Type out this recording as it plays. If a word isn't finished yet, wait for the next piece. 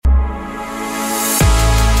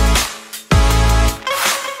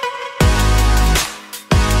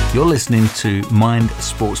You're listening to Mind,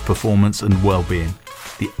 Sports Performance and Wellbeing,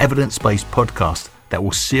 the evidence-based podcast that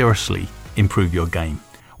will seriously improve your game.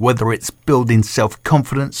 Whether it's building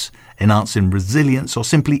self-confidence, enhancing resilience, or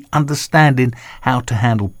simply understanding how to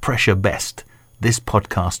handle pressure best, this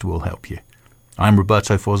podcast will help you. I'm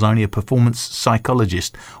Roberto Forzoni, a performance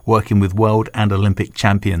psychologist working with world and Olympic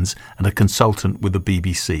champions and a consultant with the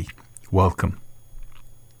BBC. Welcome.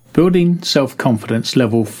 Building self-confidence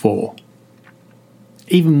level 4.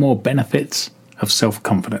 Even more benefits of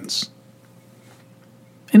self-confidence.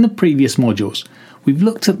 In the previous modules, we've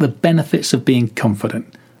looked at the benefits of being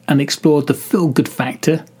confident and explored the feel-good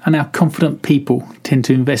factor and how confident people tend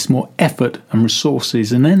to invest more effort and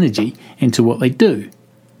resources and energy into what they do.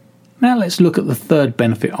 Now let's look at the third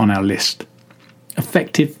benefit on our list,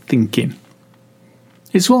 effective thinking.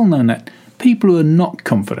 It's well known that people who are not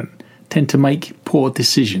confident tend to make poor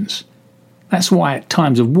decisions. That's why at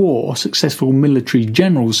times of war, successful military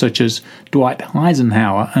generals such as Dwight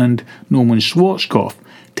Eisenhower and Norman Schwarzkopf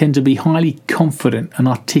tend to be highly confident and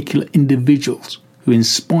articulate individuals who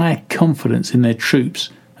inspire confidence in their troops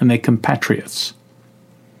and their compatriots.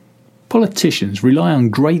 Politicians rely on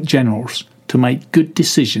great generals to make good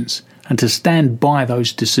decisions and to stand by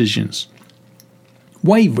those decisions.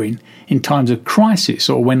 Wavering in times of crisis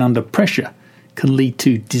or when under pressure can lead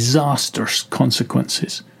to disastrous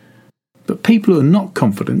consequences. But people who are not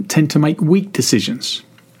confident tend to make weak decisions.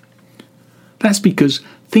 That's because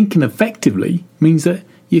thinking effectively means that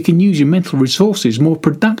you can use your mental resources more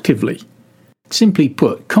productively. Simply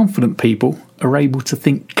put, confident people are able to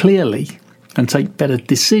think clearly and take better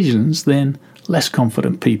decisions than less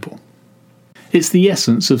confident people. It's the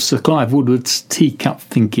essence of Sir Clive Woodward's teacup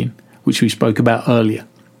thinking, which we spoke about earlier.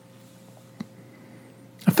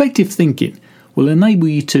 Effective thinking will enable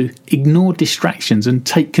you to ignore distractions and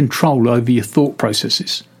take control over your thought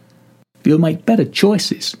processes. You'll make better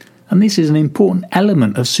choices, and this is an important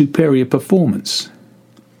element of superior performance.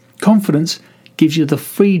 Confidence gives you the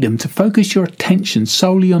freedom to focus your attention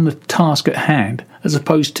solely on the task at hand, as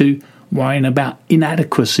opposed to worrying about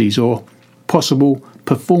inadequacies or possible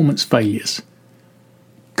performance failures.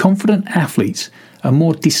 Confident athletes are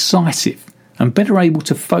more decisive and better able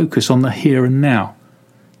to focus on the here and now.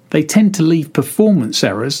 They tend to leave performance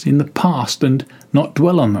errors in the past and not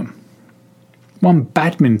dwell on them. One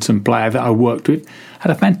badminton player that I worked with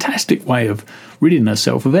had a fantastic way of ridding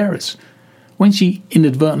herself of errors. When she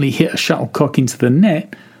inadvertently hit a shuttlecock into the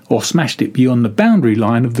net or smashed it beyond the boundary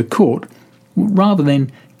line of the court, rather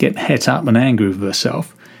than get het up and angry with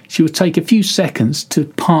herself, she would take a few seconds to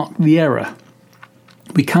park the error.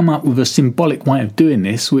 We come up with a symbolic way of doing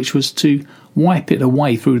this, which was to wipe it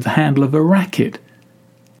away through the handle of a racket.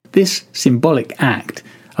 This symbolic act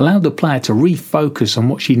allowed the player to refocus on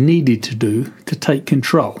what she needed to do to take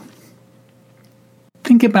control.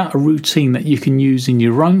 Think about a routine that you can use in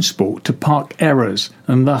your own sport to park errors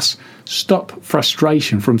and thus stop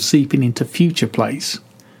frustration from seeping into future plays.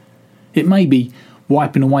 It may be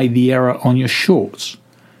wiping away the error on your shorts,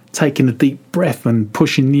 taking a deep breath and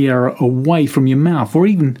pushing the error away from your mouth, or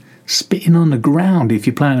even spitting on the ground if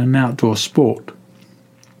you're playing an outdoor sport.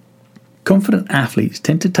 Confident athletes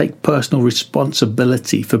tend to take personal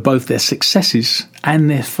responsibility for both their successes and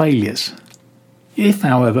their failures. If,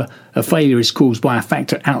 however, a failure is caused by a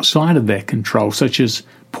factor outside of their control, such as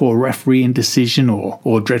poor refereeing decision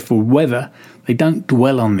or dreadful weather, they don't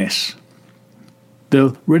dwell on this.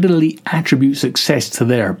 They'll readily attribute success to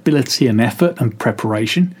their ability and effort and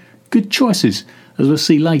preparation, good choices, as we'll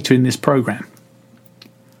see later in this program.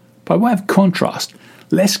 By way of contrast,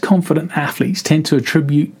 less confident athletes tend to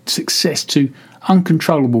attribute success to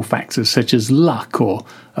uncontrollable factors such as luck or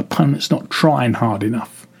opponents not trying hard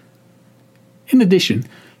enough. In addition,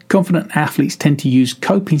 confident athletes tend to use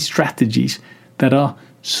coping strategies that are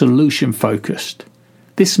solution-focused.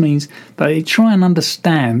 This means that they try and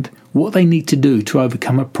understand what they need to do to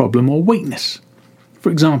overcome a problem or weakness.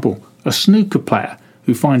 For example, a snooker player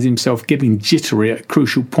who finds himself getting jittery at a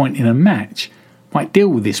crucial point in a match might deal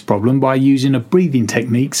with this problem by using a breathing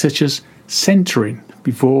technique such as centering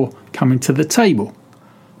before coming to the table.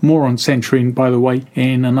 More on centering, by the way,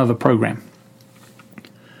 in another program.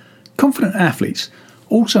 Confident athletes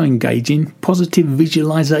also engage in positive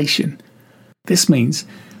visualization. This means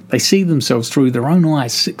they see themselves through their own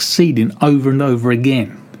eyes succeeding over and over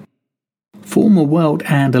again. Former world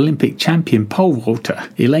and Olympic champion pole vaulter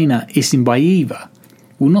Elena Isinbayeva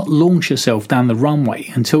will not launch herself down the runway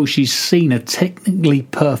until she's seen a technically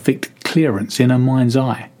perfect clearance in her mind's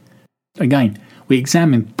eye. Again, we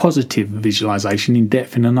examine positive visualization in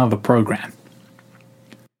depth in another program.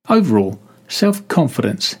 Overall,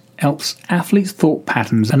 self-confidence helps athletes' thought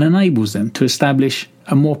patterns and enables them to establish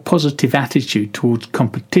a more positive attitude towards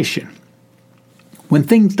competition. When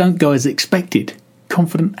things don't go as expected,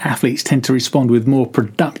 confident athletes tend to respond with more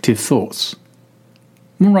productive thoughts.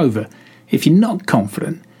 Moreover, if you're not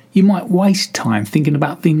confident, you might waste time thinking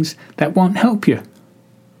about things that won't help you,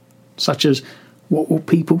 such as what will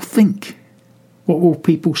people think? What will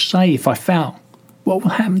people say if I fail? What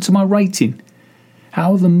will happen to my rating?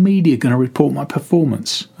 How are the media going to report my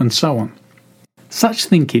performance? And so on. Such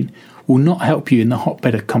thinking will not help you in the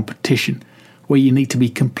hotbed of competition, where you need to be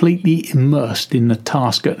completely immersed in the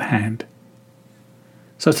task at hand.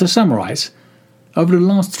 So to summarise, over the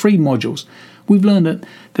last 3 modules, we've learned that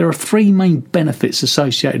there are 3 main benefits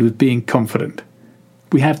associated with being confident.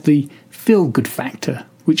 We have the feel-good factor,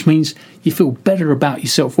 which means you feel better about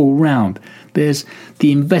yourself all round. There's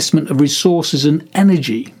the investment of resources and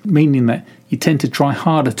energy, meaning that you tend to try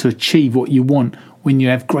harder to achieve what you want when you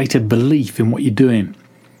have greater belief in what you're doing.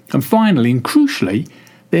 And finally, and crucially,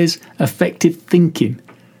 there's effective thinking,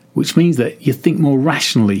 which means that you think more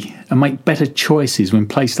rationally and make better choices when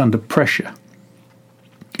placed under pressure.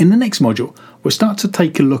 In the next module, we'll start to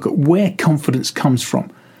take a look at where confidence comes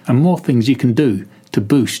from and more things you can do to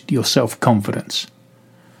boost your self-confidence.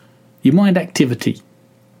 Your mind activity.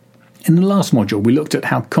 In the last module, we looked at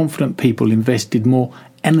how confident people invested more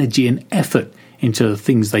energy and effort into the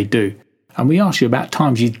things they do. And we asked you about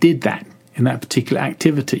times you did that in that particular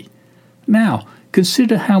activity. Now,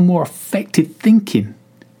 consider how more effective thinking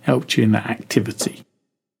helped you in that activity.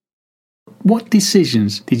 What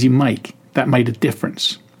decisions did you make that made a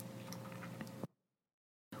difference?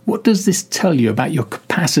 What does this tell you about your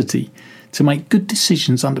capacity to make good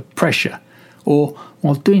decisions under pressure or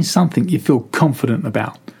while doing something you feel confident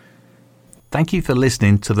about? Thank you for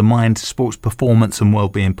listening to the Mind, Sports, Performance and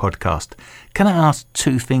Wellbeing podcast. Can I ask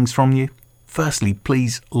 2 things from you? Firstly,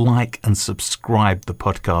 please like and subscribe the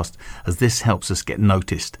podcast, as this helps us get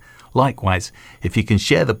noticed. Likewise, if you can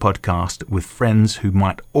share the podcast with friends who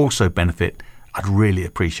might also benefit, I'd really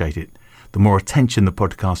appreciate it. The more attention the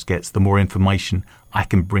podcast gets, the more information I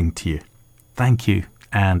can bring to you. Thank you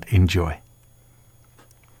and enjoy.